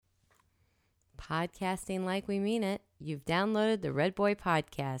Podcasting like we mean it. You've downloaded the Redboy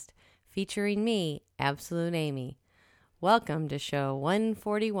Podcast, featuring me, Absolute Amy. Welcome to show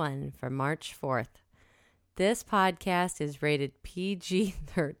 141 for March 4th. This podcast is rated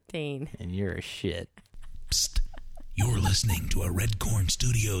PG-13. And you're a shit. Psst. You're listening to a Redcorn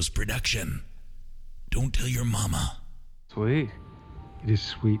Studios production. Don't tell your mama. Sweet. It is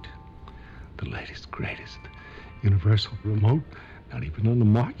sweet. The latest, greatest universal remote, not even on the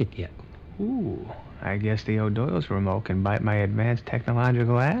market yet. Ooh, I guess the O'Doyle's remote can bite my advanced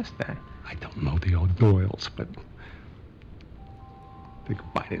technological ass then. I don't know the O'Doyles, but they can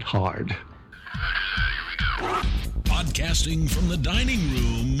bite it hard. Podcasting from the dining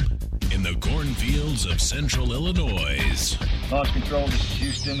room in the cornfields of central Illinois. Launch control, this is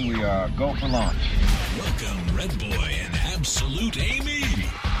Houston. We are go for launch. Welcome, Redboy and Absolute Amy.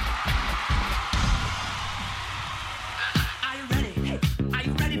 Are you ready? Hey, are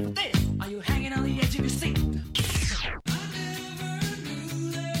you ready for this? Are you hanging on the edge of your seat?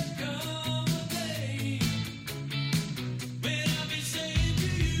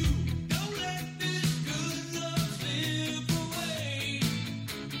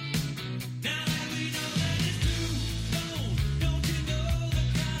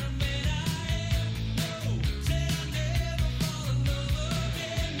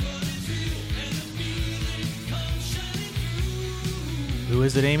 Who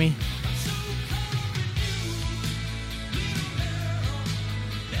is it, Amy?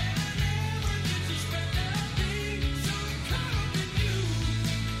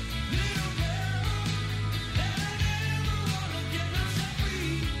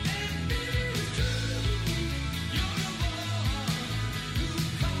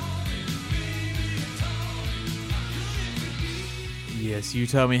 Yes, you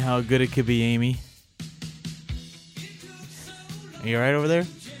tell me how good it could be, Amy. Are you alright over there?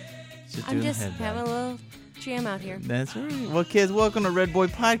 I'm just having a little jam out here. That's right. Well, kids, welcome to Redboy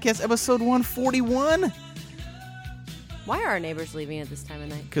Podcast, episode 141. Why are our neighbors leaving at this time of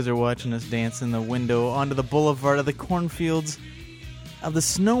night? Because they're watching us dance in the window onto the boulevard of the cornfields of the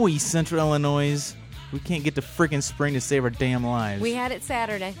snowy central Illinois. We can't get to freaking spring to save our damn lives. We had it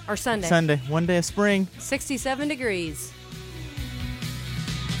Saturday, or Sunday. Sunday, one day of spring. 67 degrees.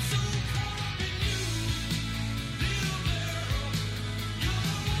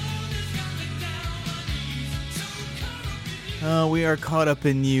 We are caught up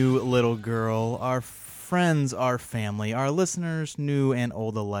in you, little girl. Our friends, our family, our listeners, new and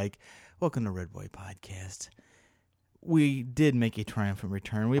old alike. Welcome to Redboy Podcast. We did make a triumphant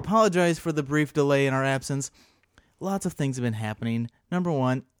return. We apologize for the brief delay in our absence. Lots of things have been happening. Number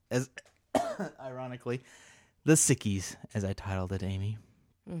one, as ironically, the sickies, as I titled it, Amy.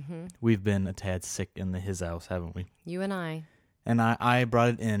 Mm-hmm. We've been a tad sick in his house, haven't we? You and I. And I brought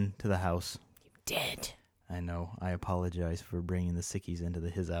it in to the house. You did. I know. I apologize for bringing the sickies into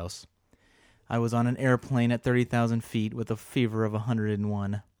his house. I was on an airplane at 30,000 feet with a fever of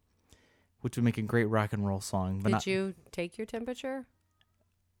 101, which would make a great rock and roll song. But Did you take your temperature?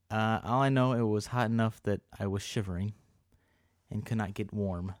 All I know, it was hot enough that I was shivering and could not get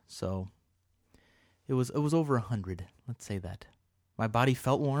warm. So it was over 100. Let's say that. My body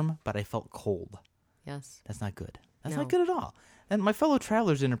felt warm, but I felt cold. Yes. That's not good. That's No. not good at all. And my fellow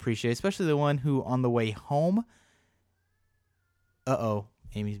travelers didn't appreciate it, especially the one who, on the way home... Uh-oh,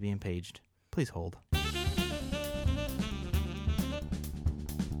 Amy's being paged. Please hold.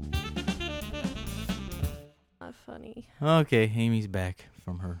 Not funny. Okay, Amy's back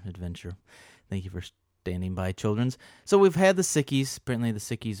from her adventure. Thank you for standing by, childrens. So we've had the sickies. Apparently the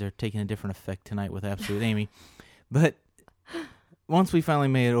sickies are taking a different effect tonight with Absolute Amy. But once we finally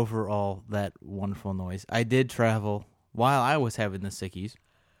made it over all that wonderful noise, I did travel... while I was having the sickies,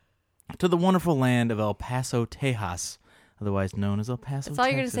 to the wonderful land of El Paso, Texas, otherwise known as El Paso, That's all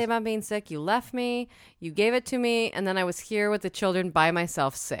you're going to Texas. say about being sick. You left me, you gave it to me, and then I was here with the children by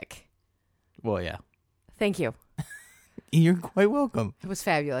myself sick. Well, yeah. Thank you. You're quite welcome. It was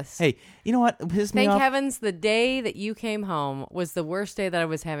fabulous. Hey, you know what pissed me Thank off? heavens the day that you came home was the worst day that I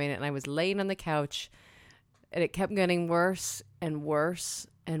was having it, and I was laying on the couch, and it kept getting worse and worse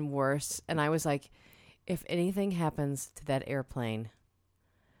and worse, and I was like... if anything happens to that airplane.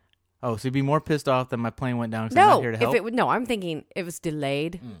 Oh, so you'd be more pissed off that my plane went down because I'm not here to help? No, I'm thinking it was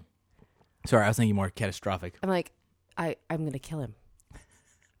delayed. Sorry, I was thinking more catastrophic. I'm like, I'm going to kill him.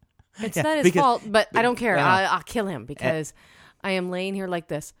 It's Yeah, not his because- fault, but I don't care. I know. I'll kill him because I am laying here like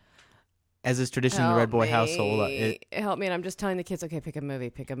this. As is tradition in the Help Red Boy me. household. Help me. And I'm just telling the kids, okay, pick a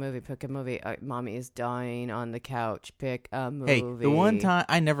movie. Mommy is dying on the couch. Pick a movie. Hey, the one time,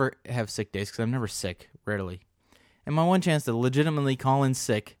 I never have sick days because I'm never sick, rarely. And my one chance to legitimately call in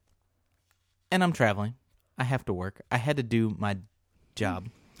sick and I'm traveling. I have to work. I had to do my job.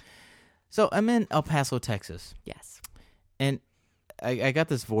 So I'm in El Paso, Texas. Yes. And I got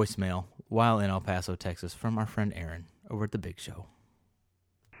this voicemail while in El Paso, Texas from our friend Aaron over at The Big Show.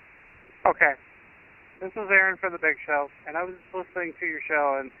 Okay. This is Aaron for The Big Show, and I was listening to your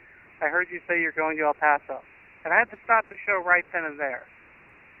show, and I heard you say you're going to El Paso. And I had to stop the show right then and there.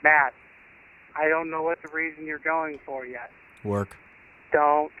 Matt, I don't know what the reason you're going for yet. Work.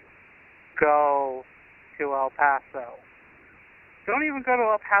 Don't go to El Paso. Don't even go to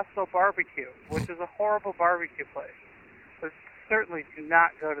El Paso Barbecue, which is a horrible barbecue place. But certainly do not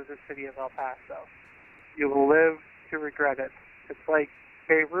go to the city of El Paso. You will live to regret it. It's like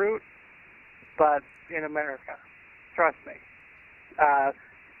Beirut, but in America. Trust me.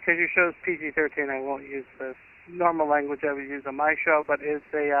 Because your show's PG-13, I won't use the normal language I would use on my show, but it's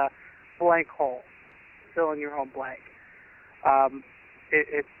a blank hole. Fill in your own blank.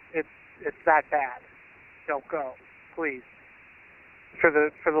 It's that bad. Don't go, please. For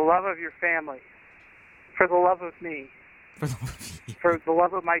the love of your family, for the love of me, for the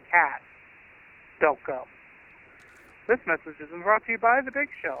love of my cat, don't go. This message is brought to you by The Big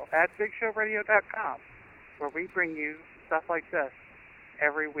Show at BigShowRadio.com, where we bring you stuff like this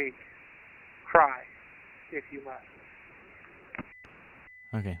every week. Cry, if you must.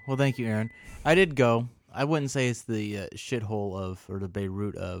 Okay. Well, thank you, Aaron. I did go. I wouldn't say it's the shithole of, or the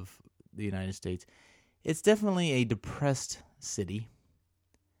Beirut of the United States. It's definitely a depressed city.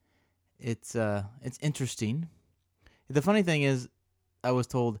 It's interesting. The funny thing is, I was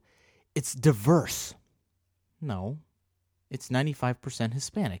told it's diverse. No, it's 95%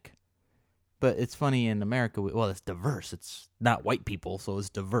 Hispanic. But it's funny in America, well, it's diverse. It's not white people, so it's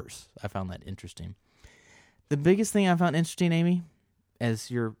diverse. I found that interesting. The biggest thing I found interesting, Amy,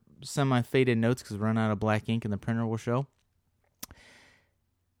 as your semi-faded notes, because we're running out of black ink and the printer will show,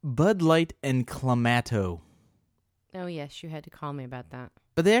 Bud Light and Clamato. Oh, yes, you had to call me about that.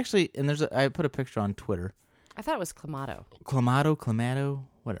 But they actually, and I put a picture on Twitter. I thought it was Clamato. Clamato,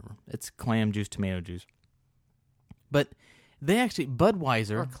 whatever. It's clam juice, tomato juice. But they actually,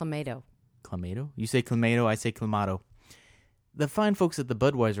 Budweiser. Or Clamato. Clamato? You say Clamato, I say Clamato. The fine folks at the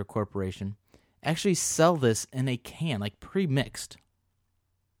Budweiser Corporation actually sell this in a can, like pre-mixed.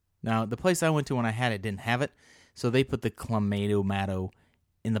 Now, the place I went to when I had it didn't have it, so they put the Clamato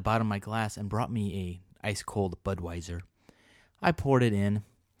in the bottom of my glass and brought me a ice-cold Budweiser. I poured it in,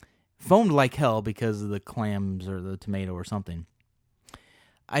 foamed like hell because of the clams or the tomato or something.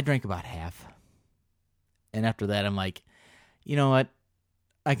 I drank about half. And after that, I'm like, you know what?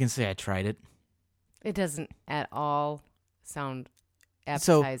 I can say I tried it. It doesn't at all sound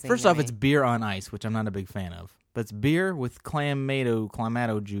appetizing. So, first off, it's beer on ice, which I'm not a big fan of. But it's beer with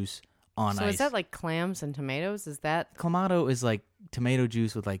Clamato juice on ice. So is that like clams and tomatoes? Is that... Clamato is like tomato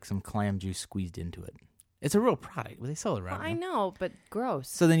juice with like some clam juice squeezed into it. It's a real product. They sell it around. Well, I know, but gross.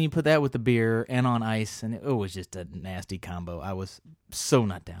 So then you put that with the beer and on ice, and it was just a nasty combo. I was so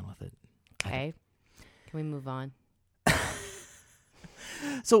not down with it. Okay. Can we move on?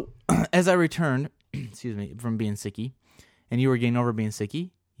 So, as I returned, from being sicky, and you were getting over being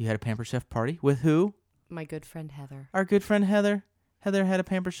sicky, you had a Pampered Chef party with who? My good friend Heather. Our good friend Heather. Heather had a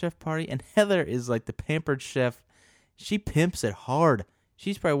Pampered Chef party, and Heather is like the Pampered Chef. She pimps it hard.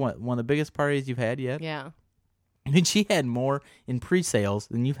 She's probably one of the biggest parties you've had yet. Yeah. I mean, she had more in pre-sales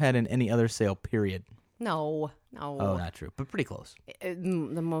than you've had in any other sale, period. No. Oh, not true, but pretty close. The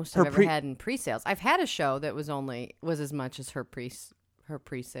most I've ever had in pre-sales. I've had a show that was as much as her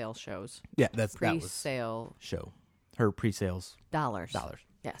pre-sale shows. Yeah, that was pre-sale show. Her pre-sales dollars. Dollars.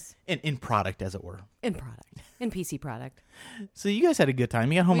 Yes. In product, as it were. In product. In PC product. So you guys had a good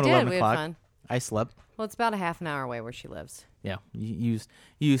time. You got home at 11 o'clock. We had fun. I slept. Well, it's about a half an hour away where she lives. Yeah, you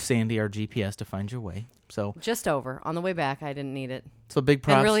use Sandy, our GPS, to find your way. So just over. On the way back, I didn't need it. So big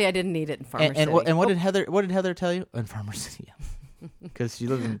props. And really, I didn't need it in Farmer City. And what did Heather tell you in Farmer City? Because she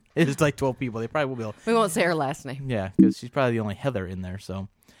lives in. It's like 12 people. They probably will be able. We won't say her last name. Yeah, because she's probably the only Heather in there. So,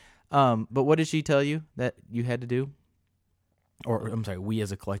 but what did she tell you that you had to do? Or I'm sorry, we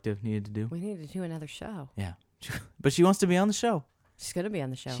as a collective needed to do. We needed to do another show. Yeah, but she wants to be on the show. She's going to be on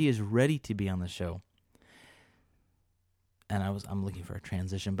the show. She is ready to be on the show. And I'm looking for a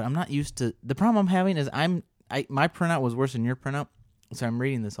transition, but I'm not used to. The problem I'm having is my printout was worse than your printout, so I'm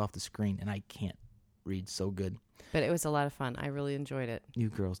reading this off the screen, and I can't read so good. But it was a lot of fun. I really enjoyed it. You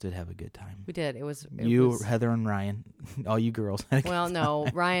girls did have a good time. We did. Heather, and Ryan, all you girls. Had a well, good no,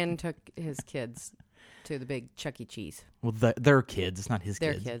 time. Ryan took his kids to the big Chuck E. Cheese. Well, their kids. It's not his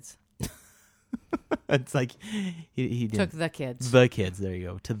Their kids. Their kids. It's like he did. Took the kids. The kids. There you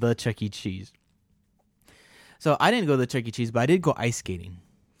go. To the Chuck E. Cheese. So I didn't go to the Chuck E. Cheese, but I did go ice skating.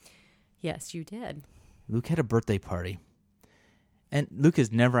 Yes, you did. Luke had a birthday party. And Luke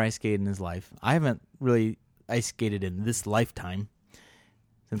has never ice skated in his life. I haven't really ice skated in this lifetime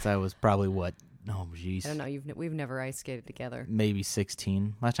since I was probably, what? Oh, jeez. I don't know. We've never ice skated together. Maybe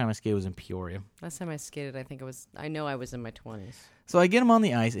 16. Last time I skated was in Peoria. Last time I skated, I know I was in my 20s. So I get him on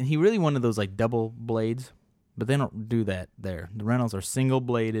the ice, and he really wanted those like double blades, but they don't do that there. The rentals are single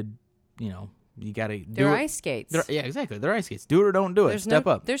bladed. You know, you got to do They're it. ice skates. Yeah, exactly. They're ice skates. Do it or don't do it. Step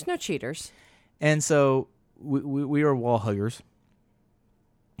up. There's no cheaters. And so we were wall huggers,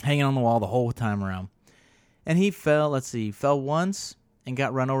 hanging on the wall the whole time around. And he fell once and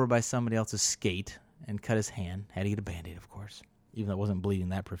got run over by somebody else's skate and cut his hand. Had to get a Band-Aid, of course, even though it wasn't bleeding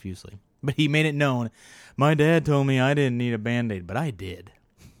that profusely. But he made it known, my dad told me I didn't need a Band-Aid, but I did.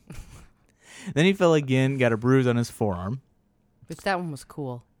 Then he fell again, got a bruise on his forearm. Which that one was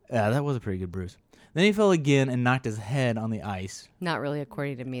cool. Yeah, that was a pretty good bruise. Then he fell again and knocked his head on the ice. Not really,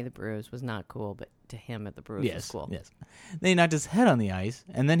 according to me, the bruise was not cool, but to him, the bruise was cool. Yes. Then he knocked his head on the ice,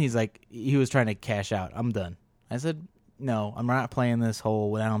 and then he's like, he was trying to cash out. I'm done. I said, no, I'm not playing this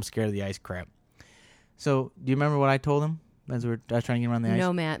whole, now I'm scared of the ice crap. So, do you remember what I told him as I was trying to get him on the ice?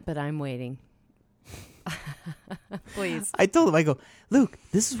 No, Matt, but I'm waiting. Please. I told him, I go, Luke,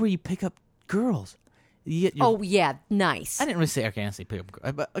 this is where you pick up girls. You get your... Oh, yeah, nice. I didn't really say, okay, I didn't say pick up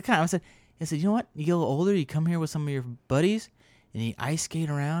girls. But I said, you know what? You get a little older, you come here with some of your buddies, and you ice skate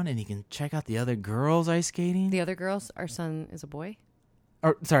around, and you can check out the other girls ice skating. The other girls? Our son is a boy?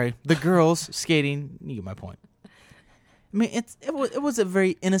 Or, sorry, the girls skating. You get my point. I mean, it was a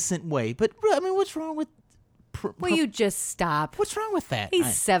very innocent way, but I mean, what's wrong with? Will you just stop? What's wrong with that? He's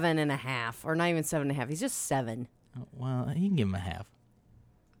 7.5, or not even 7.5. He's just 7. Well, you can give him a half.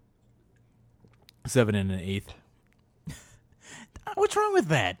 7 1/8. What's wrong with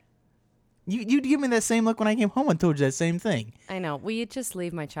that? You'd give me that same look when I came home and told you that same thing. I know. Will you just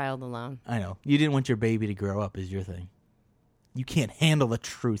leave my child alone? I know. You didn't want your baby to grow up, is your thing. You can't handle the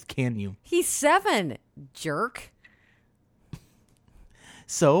truth, can you? He's 7, jerk.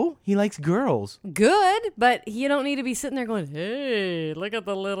 So, he likes girls. Good, but you don't need to be sitting there going, hey, look at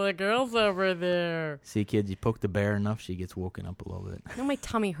the little girls over there. See, kids, you poke the bear enough, she gets woken up a little bit. No, my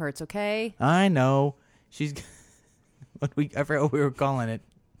tummy hurts, okay? I know. She's... I forgot what we were calling it.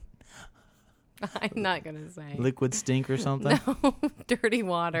 I'm not going to say. Liquid stink or something? No, dirty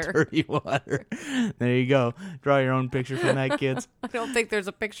water. Dirty water. There you go. Draw your own picture from that, kids. I don't think there's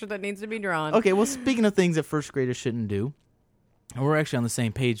a picture that needs to be drawn. Okay, well, speaking of things that first graders shouldn't do, we're actually on the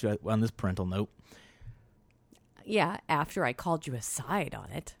same page on this parental note. Yeah, after I called you aside on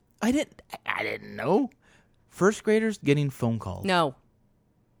it. I didn't know. First graders getting phone calls. No.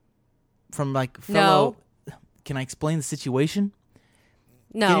 From like fellow... No. Can I explain the situation?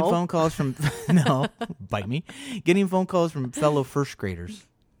 No. Getting phone calls from... No, bite me. Getting phone calls from fellow first graders.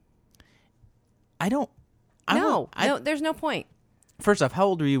 No, there's no point. First off, how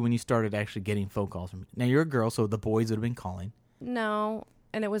old were you when you started actually getting phone calls from... Now, you're a girl, so the boys would have been calling. No,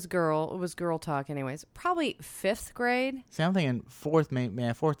 and it was girl talk anyways. Probably 5th grade. See, I'm thinking 4th to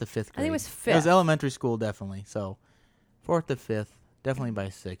 5th grade. I think it was 5th. It was elementary school, definitely. So 4th to 5th, definitely by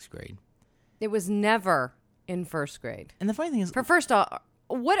 6th grade. It was never in 1st grade. And the funny thing is... For first off,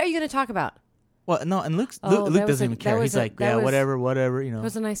 what are you going to talk about? Well, no, and Luke doesn't even care. He's like, whatever, you know. It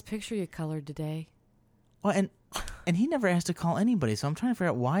was a nice picture you colored today. Well, and he never has to call anybody, so I'm trying to figure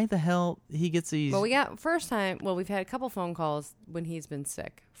out why the hell he gets these... Well, we've had a couple phone calls when he's been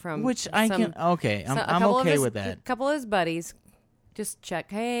sick. I'm okay with that. A couple of his buddies just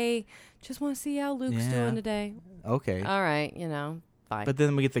check, hey, just want to see how Luke's doing today. Okay. All right, fine. But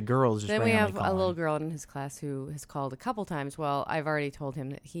then we get the girls just Then we have calling. a little girl in his class who has called a couple times. Well, I've already told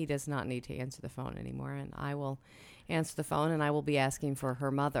him that he does not need to answer the phone anymore, and I will answer the phone, and I will be asking for her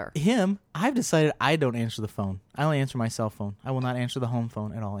mother. I've decided I don't answer the phone. I only answer my cell phone. I will not answer the home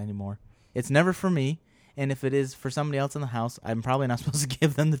phone at all anymore. It's never for me, and if it is for somebody else in the house, I'm probably not supposed to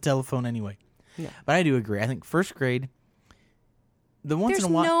give them the telephone anyway. No. But I do agree. I think 1st grade, There's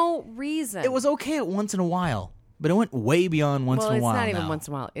no reason. It was okay at once in a while, but it went way beyond once in a while. Well, it's not even now. once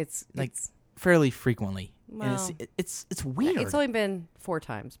in a while. It's fairly frequently. Well, and it's weird. It's only been 4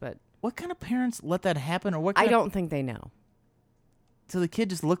 times, but what kind of parents let that happen, or what? I don't think they know. So the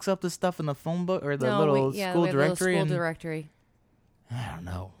kid just looks up the stuff in the phone book or the we school have a directory. Little school directory. I don't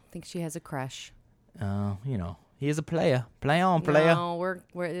know. I think she has a crush. He is a player. Play on, player. No,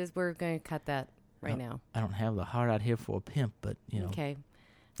 we're going to cut that now. I don't have the heart out here for a pimp, but Okay,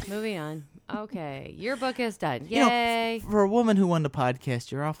 moving on. Okay, your book is done. Yay! For a woman who won the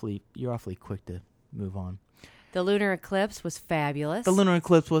podcast, you're awfully quick to move on. The lunar eclipse was fabulous. The lunar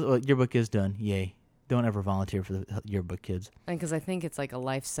eclipse was your book is done. Yay! Don't ever volunteer for the yearbook, kids. And because I think it's like a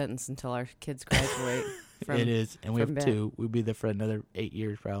life sentence until our kids graduate. It is, and we have bed. 2. We'll be there for another 8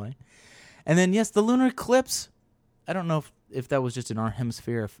 years probably. And then, yes, the lunar eclipse. I don't know if that was just in our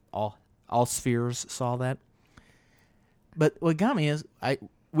hemisphere, if all spheres saw that. But what got me is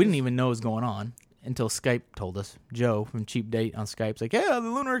we didn't even know what was going on until Skype told us. Joe from Cheap Date on Skype's like, yeah, the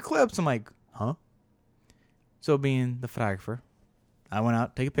lunar eclipse. I'm like, huh? So being the photographer, I went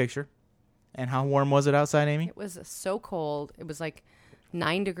out, take a picture. And how warm was it outside, Amy? It was so cold. It was like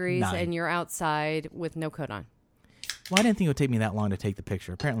 9 degrees, 9. and you're outside with no coat on. Well, I didn't think it would take me that long to take the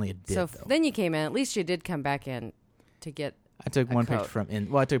picture. Apparently it did, So though. then you came in. At least you did come back in to get I took a one coat. picture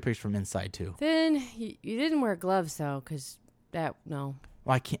from I took a picture from inside, too. Then you didn't wear gloves, though, because no.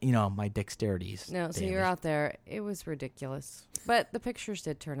 Well, I can't, my dexterity's No, so you're damaged. out there. It was ridiculous. But the pictures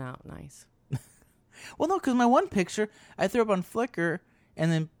did turn out nice. Well, no, because my one picture, I threw up on Flickr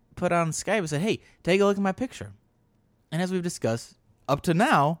and then put on Skype and said, hey, take a look at my picture. And as we've discussed, up to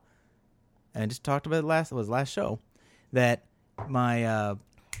now, and I just talked about it last show, that my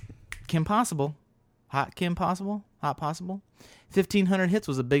Kim Possible, Hot Possible, 1,500 hits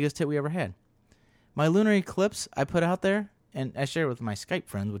was the biggest hit we ever had. My lunar eclipse I put out there, and I shared it with my Skype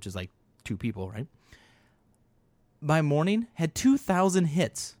friends, which is like 2 people, right? By morning, had 2,000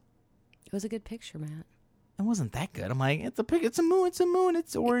 hits. It was a good picture, Matt. It wasn't that good. I'm like, it's a moon,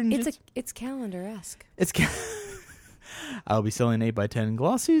 it's orange. It's calendar-esque. I'll be selling 8x10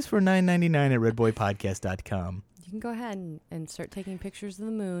 glossies for $9.99 at redboypodcast.com. You can go ahead and start taking pictures of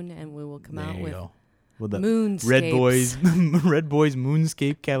the moon, and we will come There out you with go. With the moonscapes. Red Boys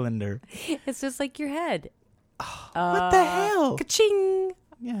Moonscape calendar. It's just like your head. What the hell? Ka-ching!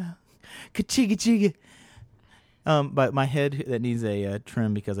 Yeah. Ka-chigga-chigga. But my head that needs a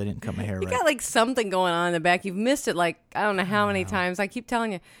trim because I didn't cut my hair You right. got like something going on in the back. You've missed it like I don't know how many times. I keep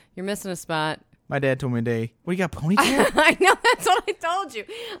telling you, you're missing a spot. My dad told me today, what, you got a ponytail? I know, that's what I told you.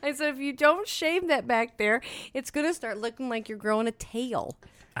 I said, if you don't shave that back there, it's going to start looking like you're growing a tail.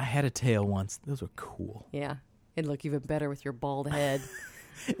 I had a tail once. Those were cool. Yeah. It'd look even better with your bald head.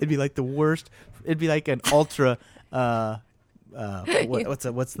 It'd be like the worst. It'd be like an ultra. What's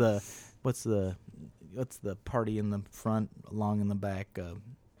the party in the front, along in the back?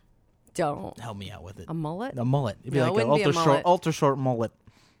 Don't. Help me out with it. A mullet? A mullet. It'd be No, it like an wouldn't be a mullet. ultra short mullet.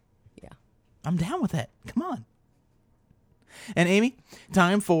 Yeah. I'm down with that. Come on. And Amy,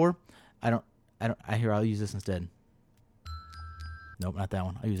 time for I hear I'll use this instead. Nope, not that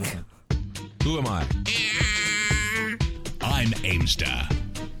one. I'll use this one. Who am I? I'm Aimstar.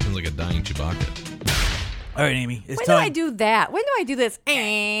 Sounds like a dying Chewbacca. All right, Amy, it's When time. do I do that? When do I do this?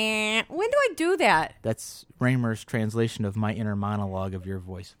 When do I do that? That's Raymer's translation of my inner monologue of your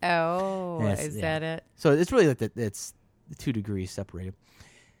voice. Oh, Yes, is yeah. that it? So it's really like it's 2 degrees separated.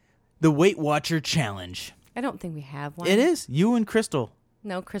 The Weight Watcher Challenge. I don't think we have one. It is you and Crystal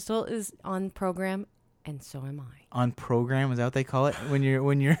No, Crystal is on program, and so am I. on program. Is that what they call it when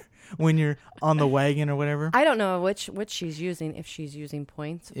you're on the wagon or whatever? I don't know which she's using. If she's using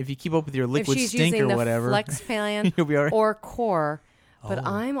points, If you keep up with your liquid if she's stink using or the whatever, Flex plan you'll be all right. or Core, but Oh.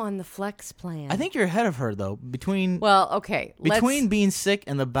 I'm on the Flex plan. I think you're ahead of her though. Between okay. being sick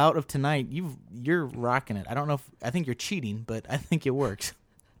and the bout of tonight, you're rocking it. I think you're cheating, but I think it works.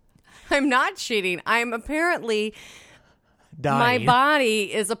 I'm not cheating. I'm apparently Dying. my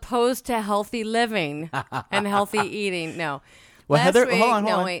body is opposed to healthy living and healthy eating. No. Well, Last Heather, week, hold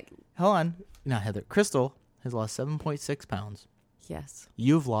on. Wait. Hold on. Not Heather. Crystal has lost 7.6 pounds. Yes.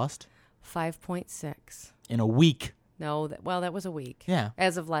 You've lost 5.6. in a week. No, that was a week. Yeah.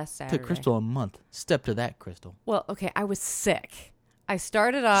 As of last Saturday. Took Crystal a month. Step to that, Crystal. Well, okay, I was sick. I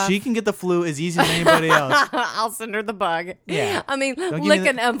started off. She can get the flu as easy as anybody else. I'll send her the bug. Yeah. I mean, Don't give lick me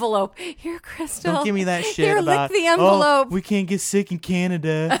an envelope. Here, Crystal. Don't give me that shit Here, about, lick the envelope. oh, we can't get sick in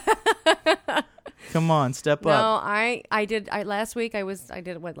Canada. Come on, step No, up. I did. Last week I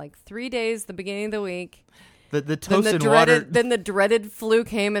did like 3 days. The beginning of the week. The toast and water. Then the dreaded flu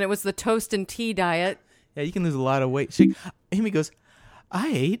came, and it was the toast and tea diet. Yeah, you can lose a lot of weight. Amy goes, I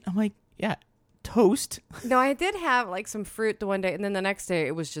ate. I'm like, yeah, toast. No, I did have like some fruit the one day, and then the next day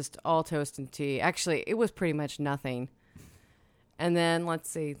it was just all toast and tea. Actually, it was pretty much nothing. And then let's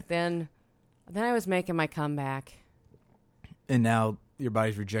see. Then I was making my comeback. And now your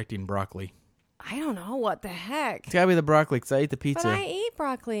body's rejecting broccoli. I don't know what the heck. It's got to be the broccoli because I ate the pizza. But I eat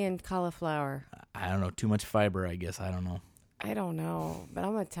broccoli and cauliflower. I don't know. Too much fiber, I guess. I don't know. I don't know, but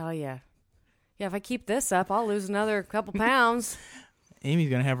I'm going to tell you. Yeah, if I keep this up, I'll lose another couple pounds.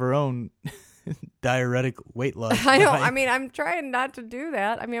 Amy's going to have her own diuretic weight loss. I know. diet. I mean, I'm trying not to do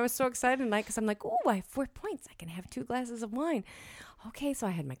that. I mean, I was so excited tonight because I'm like, oh, I have 4 points. I can have 2 glasses of wine. Okay, so I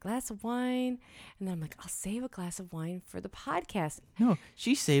had my glass of wine, and then I'm like, I'll save a glass of wine for the podcast. No,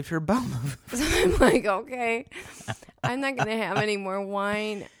 she saved her bowel movement. So I'm like, okay, I'm not going to have any more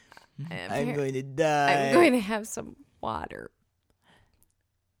wine. I'm going to die. I'm going to have some water.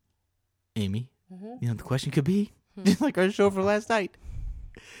 Amy, you know what the question could be? Just like our show for last night.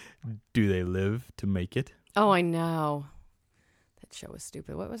 Do they live to make it? Oh, I know. That show was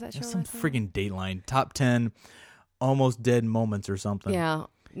stupid. What was that show? That's some last night? friggin' Dateline top 10 almost dead moments or something. Yeah.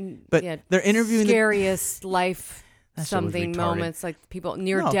 But yeah, they're interviewing scariest life That show was something retarded. moments, like people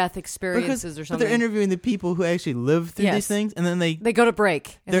near-death experiences or But something. they're interviewing the people who actually live through Yes. these things, and then they go to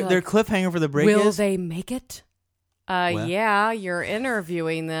break. And their they're like, cliffhanger for the break will is they make it? Well. Yeah, you're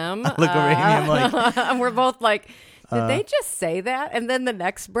interviewing them. I look over at Amy, I'm like, and we're both like, did they just say that? And then the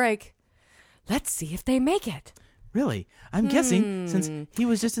next break, let's see if they make it. really? I'm guessing since he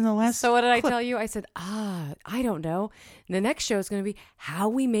was just in the last. So what did I clip. tell you? I said, I don't know. And the next show is going to be how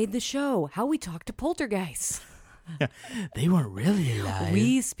we made the show, how we talked to poltergeists. They weren't really alive.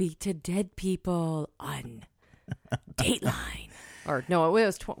 We speak to dead people on Dateline. Or no, it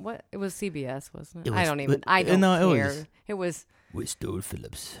was what? It was CBS, wasn't it? It I was- don't even. but- I don't no, it care. was- It was. With Stone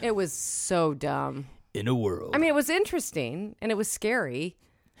Phillips It was so dumb. in a world. I mean, it was interesting and it was scary.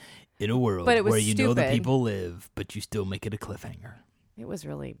 in a world but it was where you know the stupid. people live, but you still make it a cliffhanger. It was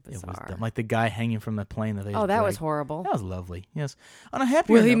really It was bizarre. dumb. Like the guy hanging from the plane that they. Oh, that was dragged. horrible. That was lovely. Yes. On a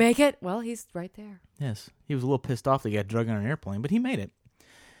happier Will he note- make it? Well, he's right there. Yes. He was a little pissed off that he got drugged on an airplane, but he made it.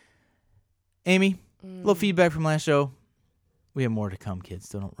 Amy, a little feedback from last show. We have more to come, kids.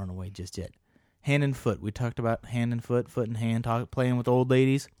 So don't run away just yet. Hand and foot. We talked about hand and foot, foot and hand, playing with old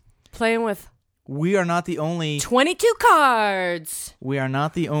ladies. Playing with We are not the only. 22 cards. We are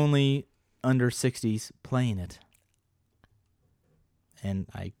not the only under 60s playing it. And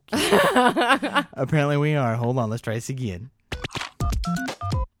I. Apparently we are. Hold on. Let's try this again.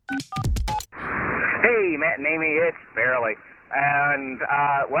 Hey, Matt and Amy, it's Barely. And,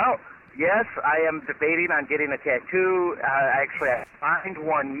 well, yes, I am debating on getting a tattoo. Actually, I signed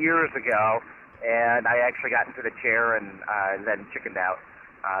one years ago, and I actually got into the chair and then chickened out.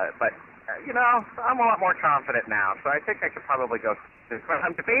 But, you know, I'm a lot more confident now, so I think I could probably go. But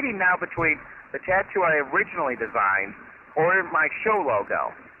I'm debating now between the tattoo I originally designed or my show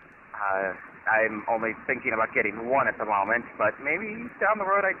logo. I'm only thinking about getting one at the moment, but maybe down the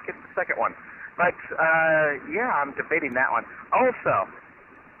road I'd get the second one. But, yeah, I'm debating that one. Also,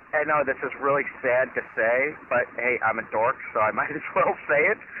 I know this is really sad to say, but, hey, I'm a dork, so I might as well say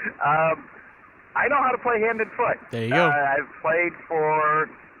it. I know how to play hand and foot. There you go. I've played for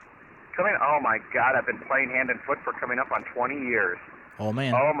oh, my God, I've been playing hand and foot for coming up on 20 years. Oh,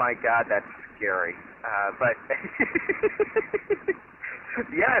 man. Oh, my God, that's scary. But,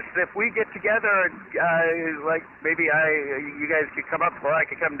 yes, if we get together, like maybe you guys could come up or I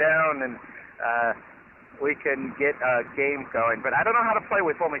could come down and we can get a game going. But I don't know how to play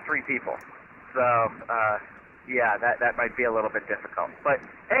with only 3 people. So, yeah, that might be a little bit difficult. But,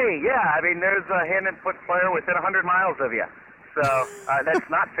 hey, yeah, I mean, there's a hand and foot player within 100 miles of you. So, that's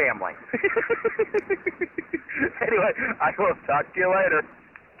not family. Anyway, I will talk to you later.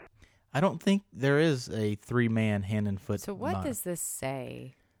 I don't think there is a 3-man hand and foot. So what mod. does this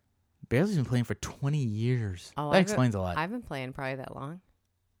say? Barely's been playing for 20 years. Oh, that explains a lot. I've been playing probably that long.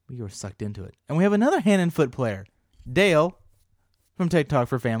 We were sucked into it. And we have another hand and foot player, Dale, from Tech Talk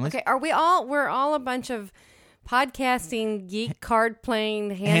for Families. Okay, we're all a bunch of podcasting geek card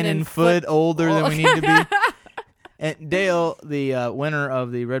playing Hand and foot older than we need to be. And Dale, the winner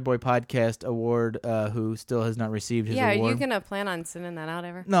of the Redboy Podcast Award, who still has not received his Yeah, award. are you gonna plan on sending that out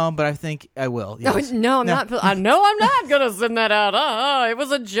ever? No, but I think I will. Yes. No, I'm not. I know I'm not gonna send that out. It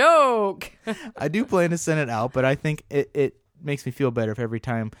was a joke. I do plan to send it out, but I think it makes me feel better if every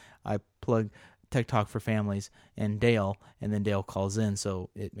time I plug Tech Talk for Families and Dale, and then Dale calls in,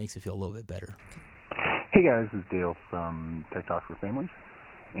 so it makes it feel a little bit better. Hey guys, this is Dale from Tech Talk for Families,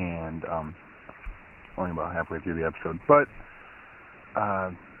 and only about halfway through the episode, but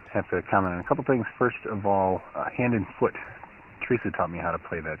have to comment on a couple things. First of all, hand and foot. Teresa taught me how to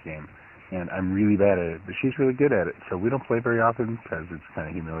play that game, and I'm really bad at it, but she's really good at it, so we don't play very often because it's kind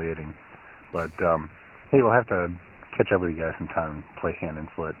of humiliating. But hey, we'll have to catch up with you guys sometime and play hand and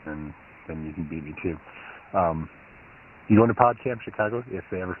foot, and then you can beat me too. You going to PodCamp Chicago if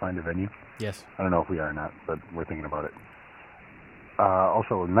they ever find a venue? Yes. I don't know if we are or not, but we're thinking about it.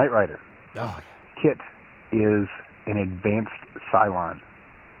 Also, Knight Rider. Oh, Kit is an advanced Cylon,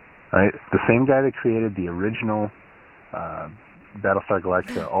 right? The same guy that created the original Battlestar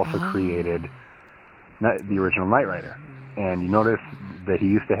Galactica also created the original Knight Rider. And you notice that he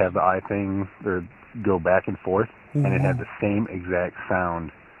used to have the eye thing or go back and forth, and it had the same exact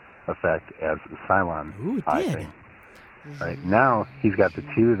sound effect as the Cylon eye thing. Right now, he's got the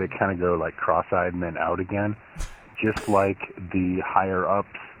two that kind of go like cross-eyed and then out again, just like the higher-ups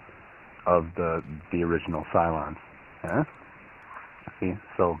of the original Cylons. Huh? See?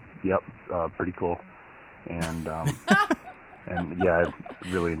 So, yep, pretty cool. And and yeah, I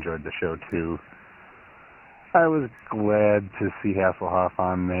really enjoyed the show too. I was glad to see Hasselhoff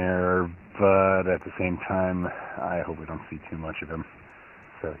on there, but at the same time, I hope we don't see too much of him.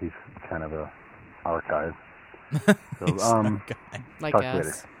 So he's kind of a archive. So, like talk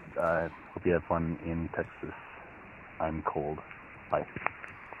us. later. Hope you have fun in Texas. I'm cold. Bye.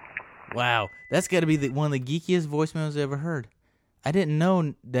 Wow, that's got to be one of the geekiest voicemails I've ever heard. I didn't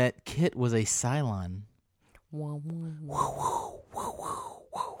know that Kit was a Cylon.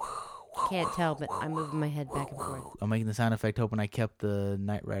 Can't tell, but I'm moving my head back and forth. I'm making the sound effect, hoping I kept the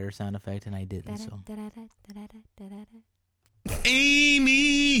Knight Rider sound effect, and I didn't. So.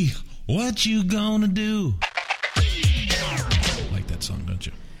 Amy, what you gonna do? Like that song, don't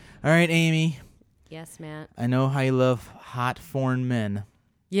you? All right, Amy. Yes, Matt. I know how you love hot foreign men.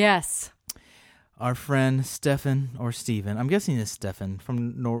 Yes. Our friend Stefan, or Steven, I'm guessing it's Stefan,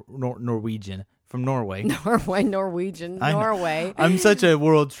 from Norwegian, from Norway. Norwegian, Norway. I'm such a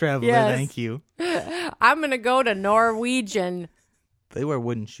world traveler, Yes. Thank you. I'm going to go to Norwegian. They wear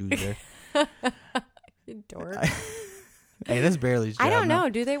wooden shoes there. You dork. Hey, that's barely his job. I don't now. know.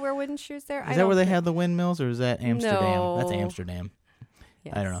 Do they wear wooden shoes there? Is that where they have the windmills, or is that Amsterdam? No. That's Amsterdam.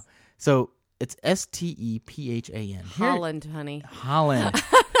 Yes. I don't know. So it's Stephan. Holland, honey. Holland.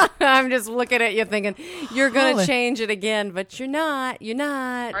 I'm just looking at you thinking, you're going to Holland. change it again, but you're not. You're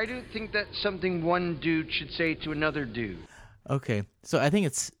not. I don't think that's something one dude should say to another dude. Okay, so I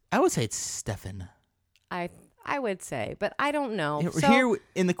would say it's Stefan. I would say, but I don't know. Here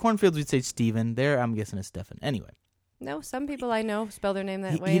in the cornfields, we'd say Steven. There, I'm guessing it's Stefan. Anyway. No, some people I know spell their name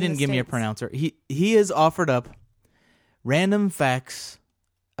that way. He in didn't the give me a States. pronouncer. He has offered up random facts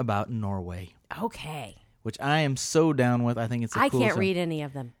about Norway, Okay. which I am so down with. I think it's the I coolest can't thing. read any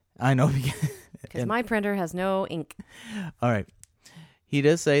of them I know. because my printer has no ink. All right. He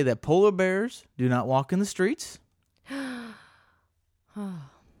does say that polar bears do not walk in the streets.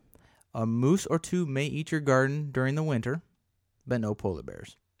 A moose or two may eat your garden during the winter, but no polar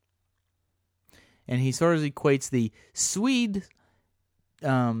bears. And he sort of equates the Swede.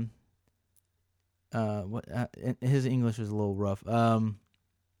 His English is a little rough.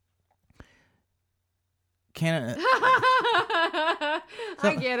 Canada.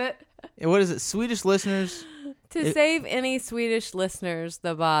 I get it. What is it? Swedish listeners. To save any Swedish listeners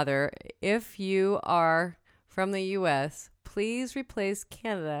the bother, if you are from the U.S., please replace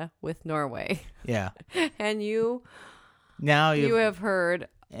Canada with Norway. Yeah. And you have heard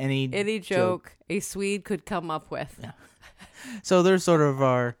any joke a Swede could come up with. Yeah. So they're sort of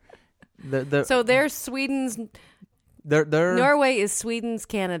our. So they're Sweden's. They're Norway is Sweden's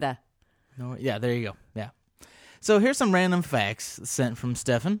Canada. Yeah, there you go. Yeah. So here's some random facts sent from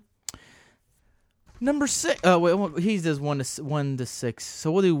Stefan. Number 6. Oh, wait, he does 1 to 6.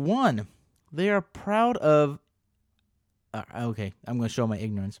 So we'll do 1. They are proud of. Okay, I'm going to show my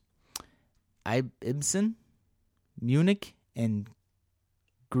ignorance. Ibsen, Munich, and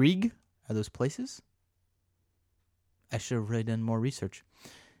Grieg are those places? I should have really done more research.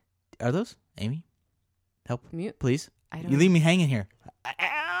 Are those? Amy? Help, please. You leave me hanging here.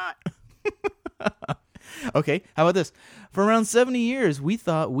 Okay, how about this? For around 70 years, we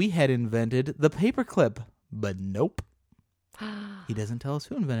thought we had invented the paperclip, but nope. He doesn't tell us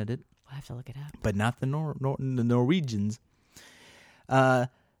who invented it. We'll have to look it up. But not the the Norwegians. The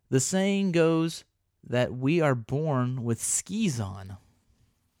saying goes that we are born with skis on.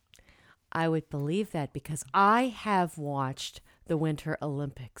 I would believe that because I have watched the Winter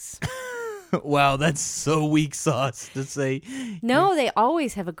Olympics. Wow, that's so weak sauce to say. No, they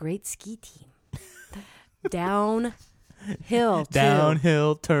always have a great ski team. Downhill,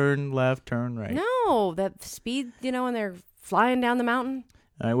 turn left, turn right. No, that speed, when they're flying down the mountain.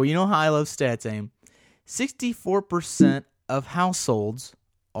 All right, well, you know how I love stats, Aim. 64% of households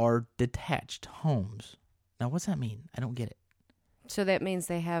are detached homes. Now, what's that mean? I don't get it. So that means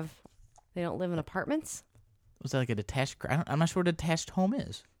they don't live in apartments? Was that like a detached? I'm not sure what a detached home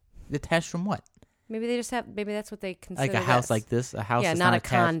is. Detached from what? Maybe that's what they consider. Like a house like this? A house that's not a attached,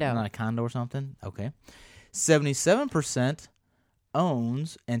 condo. Not a condo or something? Okay. 77%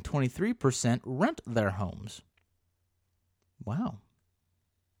 owns and 23% rent their homes. Wow.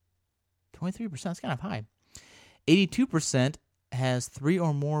 23%, that's kind of high. 82% has 3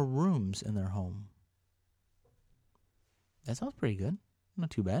 or more rooms in their home? That sounds pretty good. Not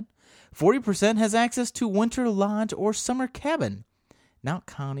too bad. 40% has access to winter lodge or summer cabin, not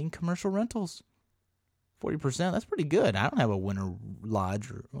counting commercial rentals. 40%, that's pretty good. I don't have a winter lodge,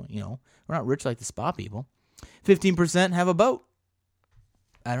 or we're not rich like the spa people. 15% have a boat.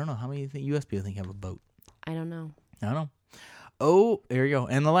 I don't know. How many U.S. people think have a boat? I don't know. Oh, there you go.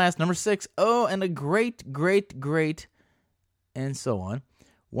 And the last, number 6. Oh, and a great, and so on.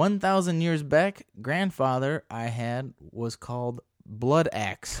 1,000 years back, grandfather I had was called Blood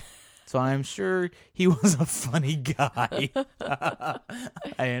Axe. So I'm sure he was a funny guy. I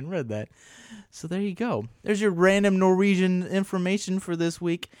hadn't read that. So there you go. There's your random Norwegian information for this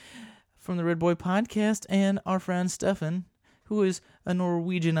week from the Redboy Podcast and our friend Stefan, who is a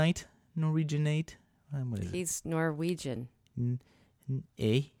Norwegianite. What is it? He's Norwegian.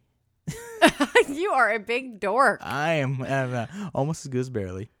 Eh? You are a big dork. I am almost as good as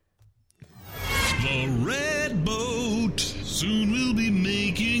barely. The Red Boat. Soon we'll be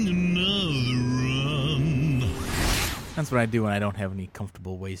making another run. That's what I do when I don't have any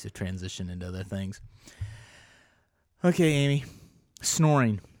comfortable ways to transition into other things. Okay, Amy.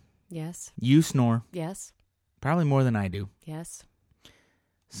 Snoring. Yes. You snore. Yes. Probably more than I do. Yes.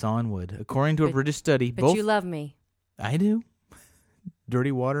 Saw and wood. According to a British study, But both... you love me. I do.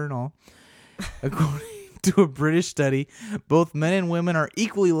 Dirty water and all. According to a British study, both men and women are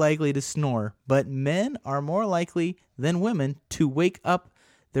equally likely to snore, but men are more likely than women to wake up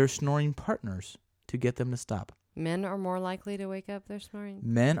their snoring partners to get them to stop. Men are more likely to wake up their snoring?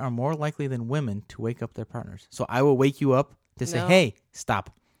 Men are more likely than women to wake up their partners. So I will wake you up to say, No. hey,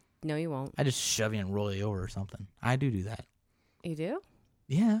 stop. No, you won't. I just shove you and roll you over or something. I do that. You do?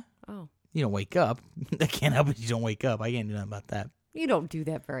 Yeah. Oh. You don't wake up. I can't help it you don't wake up. I can't do nothing about that. You don't do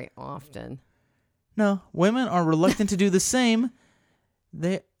that very often. No, women are reluctant to do the same.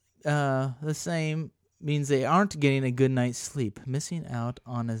 The same means they aren't getting a good night's sleep, missing out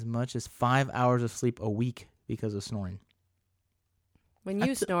on as much as 5 hours of sleep a week because of snoring. When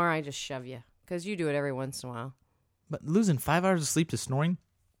you snore, I just shove you because you do it every once in a while. But losing 5 hours of sleep to snoring?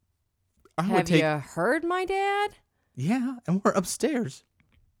 Have you heard my dad? Yeah, and we're upstairs.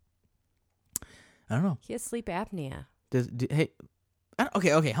 I don't know. He has sleep apnea.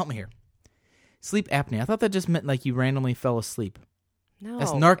 Okay, help me here. Sleep apnea. I thought that just meant like you randomly fell asleep. No.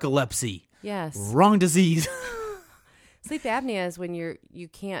 That's narcolepsy. Yes. Wrong disease. Sleep apnea is when you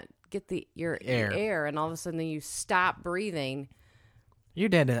can't get your air and all of a sudden you stop breathing. Your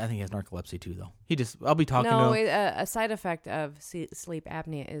dad, I think, has narcolepsy too, though. I'll be talking to him. No, a side effect of sleep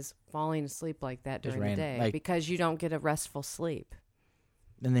apnea is falling asleep like that during the day because you don't get a restful sleep.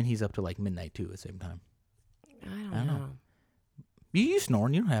 And then he's up to like midnight too at the same time. I don't know. You snore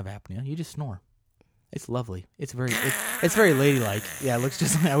and you don't have apnea. You just snore. It's lovely. It's very ladylike. Yeah, it looks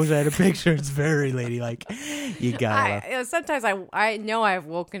just like, I wish I had a picture. It's very ladylike. You got it. Sometimes I know I've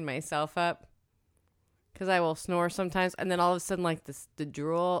woken myself up because I will snore sometimes, and then all of a sudden, like the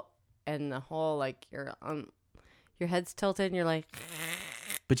drool and the whole like your head's tilted, and you're like,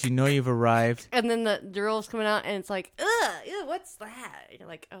 but you know you've arrived. And then the drool's coming out, and it's like, ugh, ew, what's that? And you're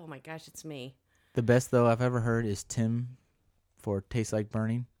like, oh my gosh, it's me. The best though I've ever heard is Tim, for Tastes Like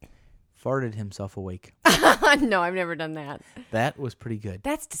Burning, farted himself awake. No, I've never done that. That was pretty good.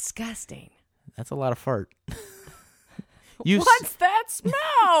 That's disgusting. That's a lot of fart. What's that smell?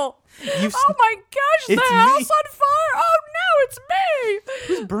 Oh my gosh, the house on fire. Oh no, it's me.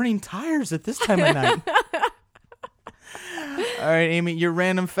 Who's burning tires at this time of night? All right, Amy, your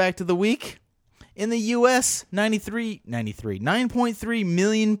random fact of the week. In the U.S., 9.3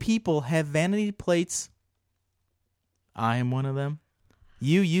 million people have vanity plates. I am one of them.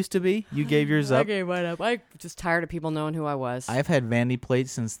 You used to be. You gave yours up. I gave mine up. I'm just tired of people knowing who I was. I've had vanity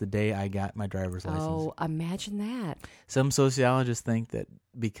plates since the day I got my driver's license. Oh, imagine that. Some sociologists think that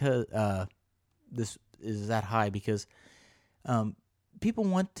because this is that high because people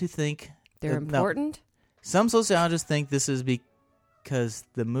want to think they're important. No, some sociologists think this is because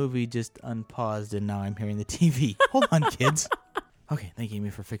the movie just unpaused and now I'm hearing the TV. Hold on, kids. Okay, thank you,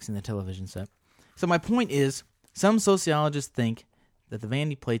 Amy, for fixing the television set. So my point is, some sociologists think that the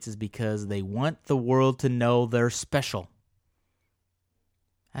vanity plates is because they want the world to know they're special.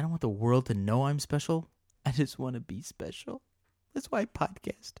 I don't want the world to know I'm special. I just want to be special. That's why I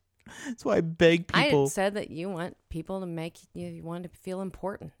podcast. That's why I beg people. I said that you want people to make you want to feel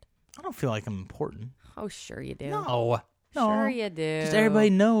important. I don't feel like I'm important. Oh, sure you do. No. Sure you do. Just everybody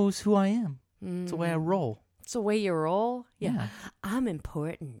knows who I am. It's the way I roll. It's the way you roll? Yeah. I'm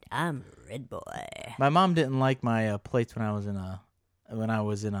important. I'm Red Boy. My mom didn't like my plates when I was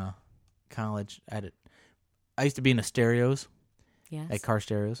in college. I used to be in the stereos, Yes. Like car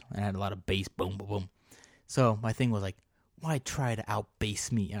stereos, and I had a lot of bass, boom, boom, boom. So my thing was like, why try to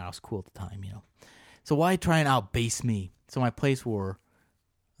outbass me? And I was cool at the time, you know. So why try and outbass me? So my plays were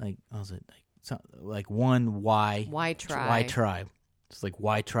like, what was it? Like one why? Why try? Why try? It's like,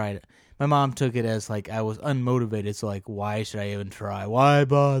 why try? My mom took it as like I was unmotivated. So like, why should I even try? Why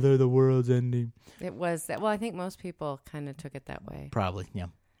bother? The world's ending. It was that. Well, I think most people kind of took it that way. Probably, yeah.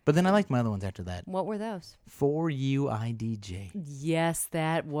 But then I liked my other ones after that. What were those? For You, I DJ. Yes,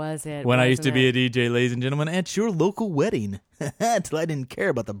 that was it. When I used to be a DJ, ladies and gentlemen, at your local wedding. Till I didn't care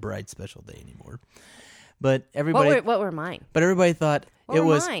about the bride's special day anymore. But everybody... What were mine? But everybody thought What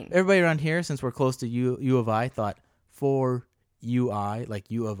were mine? Everybody around here, since we're close to U of I, thought For UI, like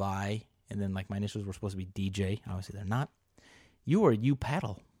U of I, and then like my initials were supposed to be DJ. Obviously they're not. You are You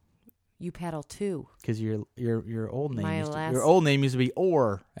Paddle. You Paddle 2. Because your old name My old name used to be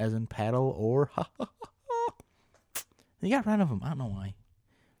Or, as in paddle or ha ha ha. You got rid of them. I don't know why.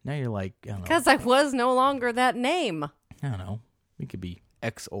 Now you're like, I don't know. Because I was no longer that name. I don't know. It could be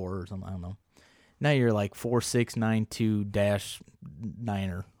X or something. I don't know. Now you're like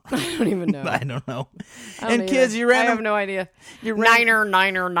 4692-9er. I don't even know. I don't know. And kids, you ran. I have no idea. You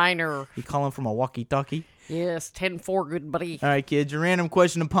Niner. You call them from a walkie-talkie? Yes, 10-4, good buddy. All right, kids, your random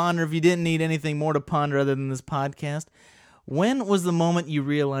question to ponder if you didn't need anything more to ponder other than this podcast. When was the moment you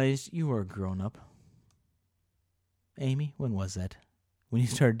realized you were a grown-up? Amy, when was that? When you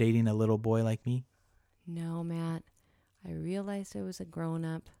started dating a little boy like me? No, Matt. I realized I was a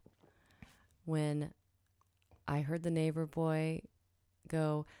grown-up when I heard the neighbor boy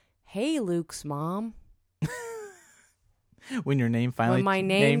go, "Hey, Luke's mom." When your name finally when my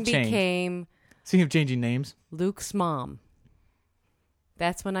name changed. became Speaking of changing names, Luke's mom.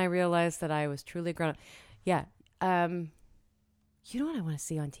 That's when I realized that I was truly grown up. Yeah. You know what I want to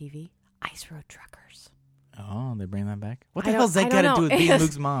see on TV? Ice Road Truckers. Oh, they bring that back? What the hell's that got to do with being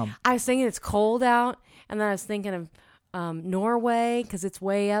Luke's mom? I was thinking it's cold out, and then I was thinking of Norway because it's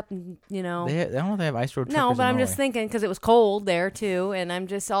way up, you know. I don't know if they have Ice Road Truckers No, but in I'm Norway. just thinking because it was cold there too, and I'm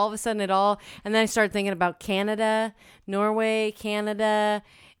just all of a sudden and then I started thinking about Canada, Norway, Canada,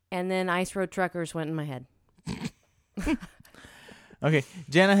 and then Ice Road Truckers went in my head. Okay,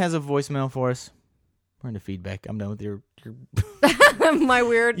 Jana has a voicemail for us. We're into feedback. I'm done with your my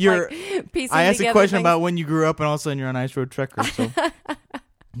weird piecing I asked a together question things. about when you grew up, and all of a sudden you're on Ice Road Truckers. So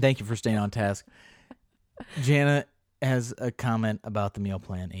thank you for staying on task. Jana has a comment about the meal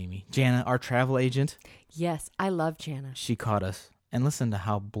plan, Amy. Jana, our travel agent. Yes, I love Jana. She caught us. And listen to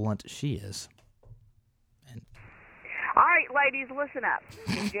how blunt she is. All right, ladies, listen up.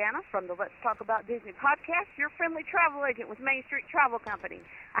 This is Jana from the Let's Talk About Disney podcast, your friendly travel agent with Main Street Travel Company.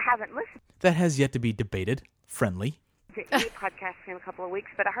 I haven't listened That has yet to be debated. Friendly. to any podcast in a couple of weeks,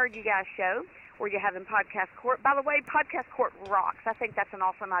 but I heard you guys' show where you're having podcast court. By the way, podcast court rocks. I think that's an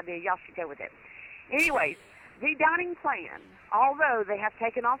awesome idea. Y'all should go with it. Anyways, the dining plan, although they have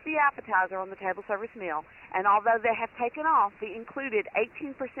taken off the appetizer on the table service meal, and although they have taken off the included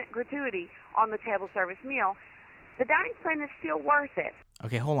 18% gratuity on the table service meal, the dining plan is still worth it.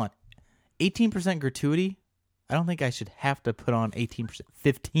 Okay, hold on. 18% gratuity? I don't think I should have to put on 18%.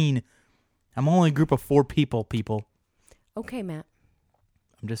 15. I'm only a group of 4 people. Okay, Matt.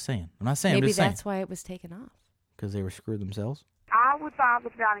 I'm just saying. I'm not saying. Maybe I'm just saying. that's why it was taken off. Because they were screwed themselves? I would buy the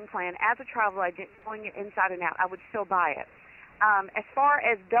dining plan as a travel agent, knowing it inside and out. I would still buy it. As far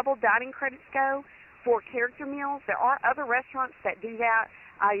as double dining credits go for character meals, there are other restaurants that do that.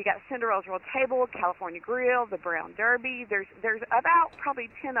 You got Cinderella's Royal Table, California Grill, the Brown Derby. There's about probably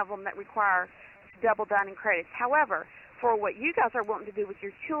 10 of them that require double dining credits. However, for what you guys are wanting to do with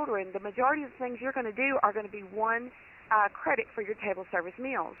your children, the majority of the things you're going to do are going to be one credit for your table service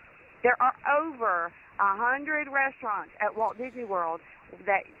meals. There are over 100 restaurants at Walt Disney World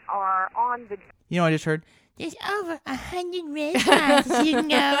that are on the... You know what I just heard? There's over 100 restaurants you can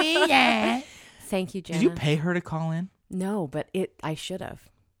go eat at. Thank you, Jana. Did you pay her to call in? No, but I should have.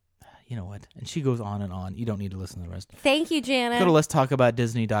 You know what? And she goes on and on. You don't need to listen to the rest. Thank you, Jana. Go to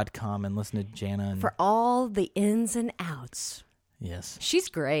letstalkaboutdisney.com and listen to Jana. And for all the ins and outs. Yes. She's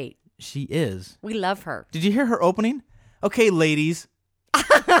great. She is. We love her. Did you hear her opening? Okay, ladies.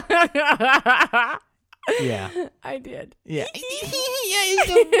 Yeah. I did. Yeah. Yeah, it's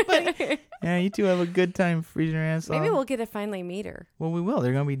so funny. Yeah, you two have a good time freezing your ass off. Maybe we'll get to finally meet her. Well, we will.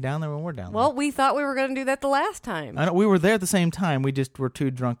 They're going to be down there when we're down there. Well, we thought we were going to do that the last time. I know, we were there at the same time. We just were too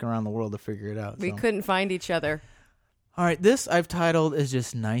drunk around the world to figure it out. We so. couldn't find each other. All right, this I've titled is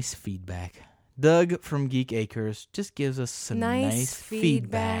just nice feedback. Doug from Geek Acres just gives us some nice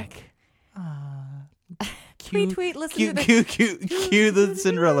feedback. Tweet, listen to the... Cue the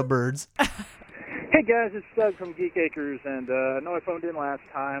Cinderella birds. Hey guys, it's Doug from Geek Acres, and I know I phoned in last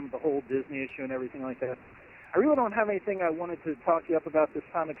time, the whole Disney issue and everything like that. I really don't have anything I wanted to talk to you up about this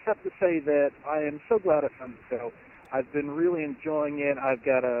time, except to say that I am so glad I found the show. I've been really enjoying it. I've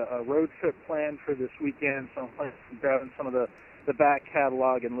got a road trip planned for this weekend, so I'm planning on grabbing some of the back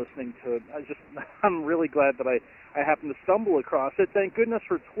catalog and listening to it. I'm really glad that I happened to stumble across it. Thank goodness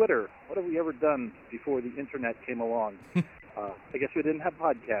for Twitter. What have we ever done before the internet came along? I guess we didn't have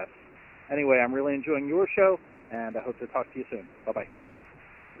podcasts. Anyway, I'm really enjoying your show, and I hope to talk to you soon. Bye-bye.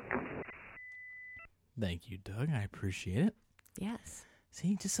 Thank you, Doug. I appreciate it. Yes.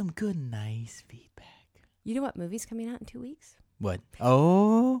 See, just some good, nice feedback. You know what movie's coming out in 2 weeks? What?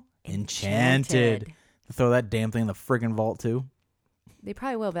 Oh, Enchanted. Throw that damn thing in the friggin' vault, too. They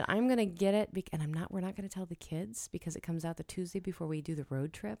probably will, but I'm going to get it, and we're not going to tell the kids because it comes out the Tuesday before we do the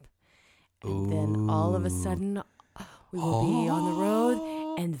road trip. And then all of a sudden, we will be on the road,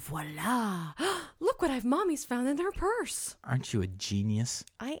 and voila. Look what Mommy's found in her purse. Aren't you a genius?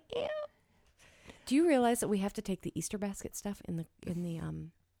 I am. Do you realize that we have to take the Easter basket stuff in the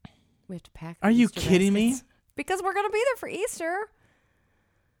we have to pack? Are you kidding me? Because we're going to be there for Easter.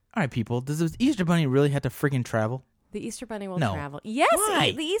 All right, people. Does the Easter Bunny really have to friggin' travel? The Easter Bunny will travel. Yes,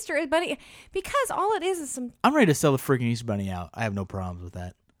 Why? the Easter Bunny. Because all it is some... I'm ready to sell the friggin' Easter Bunny out. I have no problems with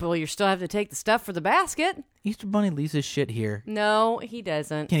that. Well, you still have to take the stuff for the basket. Easter Bunny leaves his shit here. No, he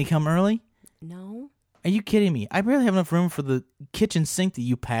doesn't. Can he come early? No. Are you kidding me? I barely have enough room for the kitchen sink that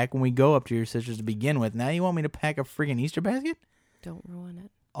you pack when we go up to your sister's to begin with. Now you want me to pack a friggin' Easter basket? Don't ruin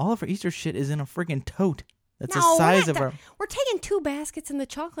it. All of our Easter shit is in a friggin' tote. That's the No, size of our... We're taking 2 baskets in the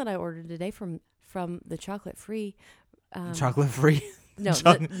chocolate I ordered today from the chocolate-free... chocolate-free? No,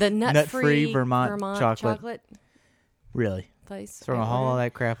 the nut-free Vermont chocolate. Really? Place. Throwing all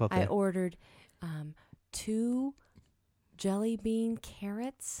that crap up there. I ordered 2 jelly bean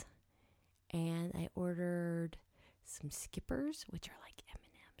carrots, and I ordered some Skippers, which are like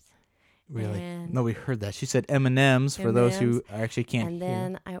M&Ms. Really? And No, we heard that. She said M&Ms for those who actually can't and hear.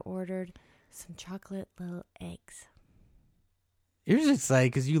 then I ordered some chocolate little eggs. You're just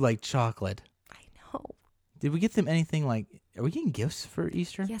excited because you like chocolate. I know. Did we get them anything like... Are we getting gifts for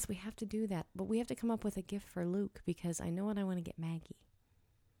Easter? Yes, we have to do that. But we have to come up with a gift for Luke because I know what I want to get Maggie.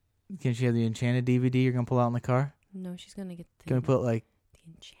 Can she have the Enchanted DVD you're going to pull out in the car? No, she's going to get the... Can we put like...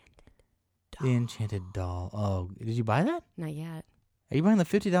 The Enchanted doll. The Enchanted doll. Oh, did you buy that? Not yet. Are you buying the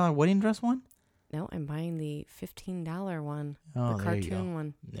 $50 wedding dress one? No, I'm buying the $15 one. Oh, the there you cartoon go.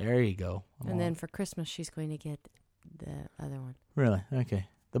 one. There you go. And then for Christmas, she's going to get the other one. Really? Okay.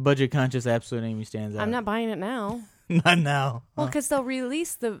 The budget-conscious absolute Amy stands out. I'm not buying it now. Not now. Well, because they'll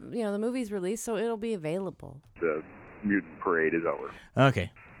release the movie's released, so it'll be available. The mutant parade is over.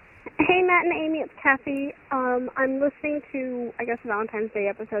 Okay. Hey, Matt and Amy, it's Kathy. I'm listening to, I guess, Valentine's Day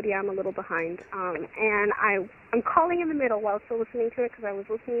episode. Yeah, I'm a little behind. And I'm calling in the middle while still listening to it because I was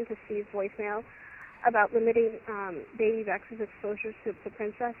listening to Steve's voicemail about limiting Baby Vex's exposure to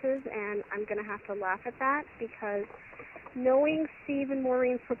princesses, and I'm going to have to laugh at that because knowing Steve and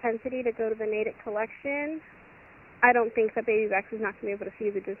Maureen's propensity to go to the Natick collection, I don't think that Baby Vex is not going to be able to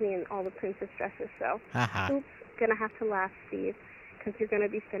see the Disney and all the princess dresses. So, oops, going to have to laugh, Steve, because you're going to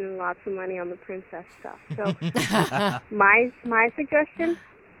be spending lots of money on the princess stuff. So, my suggestion: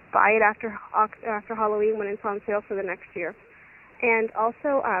 buy it after Halloween when it's on sale for the next year. And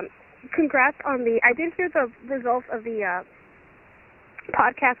also, congrats on I did hear the results of the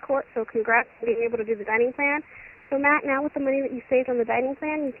podcast court. So, congrats on being able to do the dining plan. So, Matt, now with the money that you saved on the dining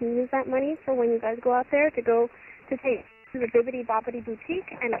plan, you can use that money for when you guys go out there to take to the Bibbidi Bobbidi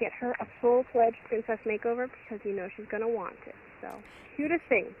Boutique and get her a full-fledged princess makeover because you know she's going to want it. So, cutest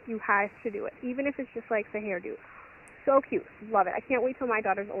thing. You have to do it, even if it's just like the hairdo. So cute. Love it. I can't wait till my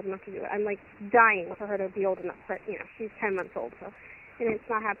daughter's old enough to do it. I'm like dying for her to be old enough. But, she's 10 months old, so, and it's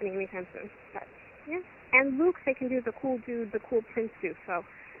not happening anytime soon. But, yeah. And Luke, they can do the cool dude, the cool prince do. So,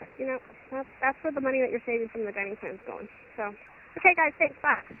 that's where the money that you're saving from the dining plan is going. So, okay, guys, thanks.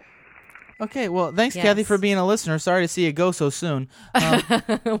 Bye. Okay, well, thanks, Kathy, for being a listener. Sorry to see you go so soon.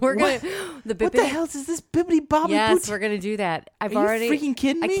 We're gonna. What the hell is this Bibbidi Bobbidi? Yes, we're gonna do that. Are you freaking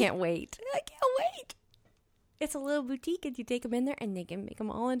kidding me? I can't wait. It's a little boutique, and you take them in there, and they can make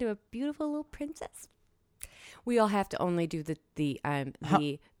them all into a beautiful little princess. We all have to only do the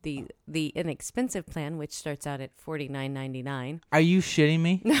inexpensive plan, which starts out at $49.99. Are you shitting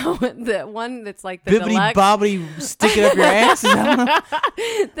me? No, the one that's like the Bibbidi deluxe. Bobbidi, stick it up your ass.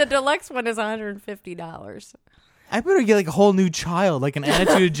 The deluxe one is $150. I better get like a whole new child, like an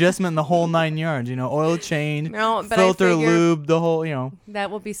attitude adjustment in the whole 9 yards. Oil change, filter, lube, the whole.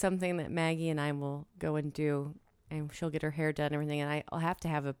 That will be something that Maggie and I will go and do, and she'll get her hair done and everything. And I'll have to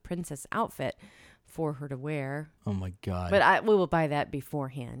have a princess outfit for her to wear. Oh, my God. But we will buy that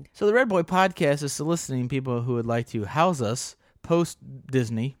beforehand. So the Redboy Podcast is soliciting people who would like to house us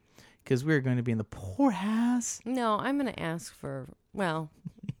post-Disney because we're going to be in the poorhouse. No, I'm going to ask for,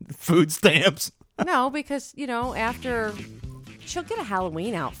 food stamps. No, because, after... She'll get a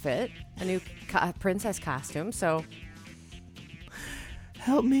Halloween outfit, a new princess costume, so...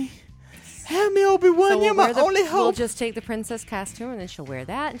 Help me, Obi-Wan, so you're my only hope. We'll just take the princess costume, and then she'll wear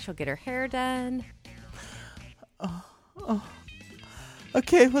that, and she'll get her hair done.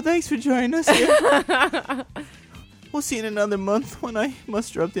 Okay, well, thanks for joining us here. We'll see you in another month when I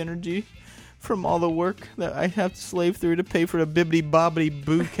muster up the energy from all the work that I have to slave through to pay for the Bibbidi Bobbidi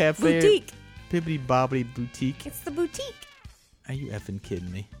Boo Cafe. Boutique. Bibbidi Bobbidi Boutique. It's the boutique. Are you effing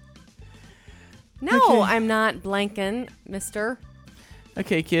kidding me? No, okay. I'm not blanking, mister.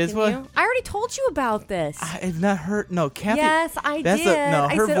 Okay, kids. I already told you about this. I have not heard. No, Kathy. Yes, I did. Her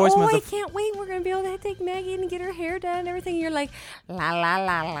I said, voicemail's I can't wait. We're going to be able to take Maggie and get her hair done and everything. And you're like, la, la,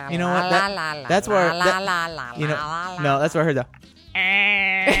 la, la, you know la, what? la, la, la, that's where, la, la, la, you know, la, la. no, that's where I heard that.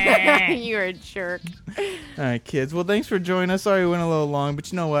 You're a jerk. All right, kids. Well, thanks for joining us. Sorry we went a little long, but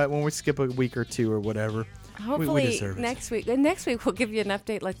you know what? When we skip a week or two or whatever, hopefully we deserve it. next week. And next week we'll give you an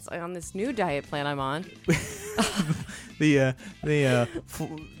update on this new diet plan I'm on. the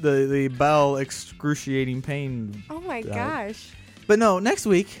bowel excruciating pain. Oh my gosh. But no, next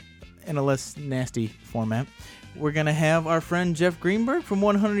week, in a less nasty format, we're going to have our friend Jeff Greenberg from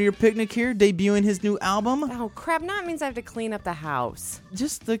 100 Year Picnic here debuting his new album. Oh crap, now it means I have to clean up the house.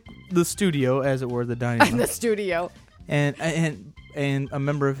 Just the studio, as it were, the dining room. The studio. And a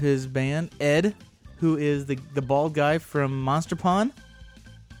member of his band, Ed, who is the bald guy from Monster Pond.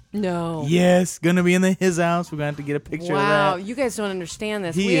 No. Yes, gonna be in his house. We're gonna have to get a picture of that. Wow, you guys don't understand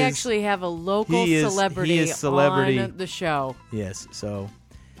this. We actually have a local celebrity on the show. Yes, so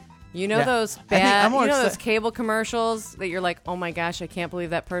you know those those cable commercials that you're like, oh my gosh, I can't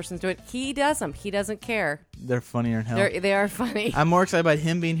believe that person's doing it. He does them. He doesn't care. They're funnier than hell. They are funny. I'm more excited about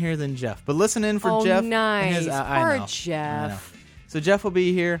him being here than Jeff. But listen in for Jeff. Oh, nice. I know. Jeff. So Jeff will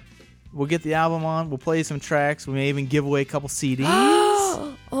be here. We'll get the album on. We'll play some tracks. We may even give away a couple CDs.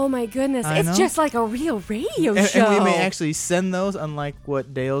 Oh, my goodness. It's just like a real radio show. And we may actually send those, unlike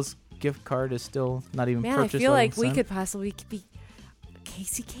what Dale's gift card is still not even purchased. I feel like we could possibly be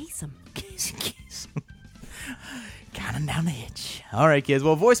Casey Kasem. Casey Kasem. Counting down the hitch. All right, kids.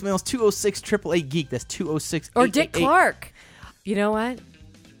 Well, voicemail is 206-888-GEEK. That's 206 Or Dick Clark. You know what?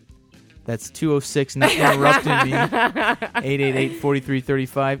 That's 206, not interrupting me.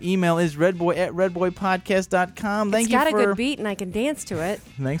 888-4335. Email is redboy@redboypodcast.com. It's got a good beat, and I can dance to it.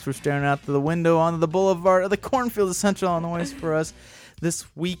 Thanks for staring out the window onto the boulevard of the cornfields of Central Illinois for us this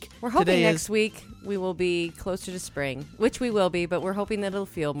week. We're hoping next week we will be closer to spring, which we will be, but we're hoping that it'll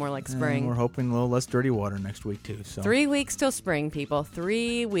feel more like spring. And we're hoping a little less dirty water next week, too. So 3 weeks till spring, people.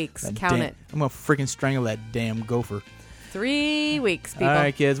 3 weeks. Count it. I'm going to freaking strangle that damn gopher. 3 weeks, people. All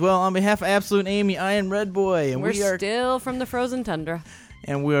right, kids. Well, on behalf of Absolute Amy, I am Redboy. And we're still from the frozen tundra.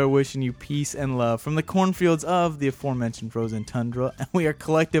 And we are wishing you peace and love from the cornfields of the aforementioned frozen tundra. And we are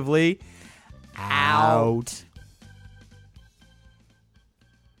collectively out.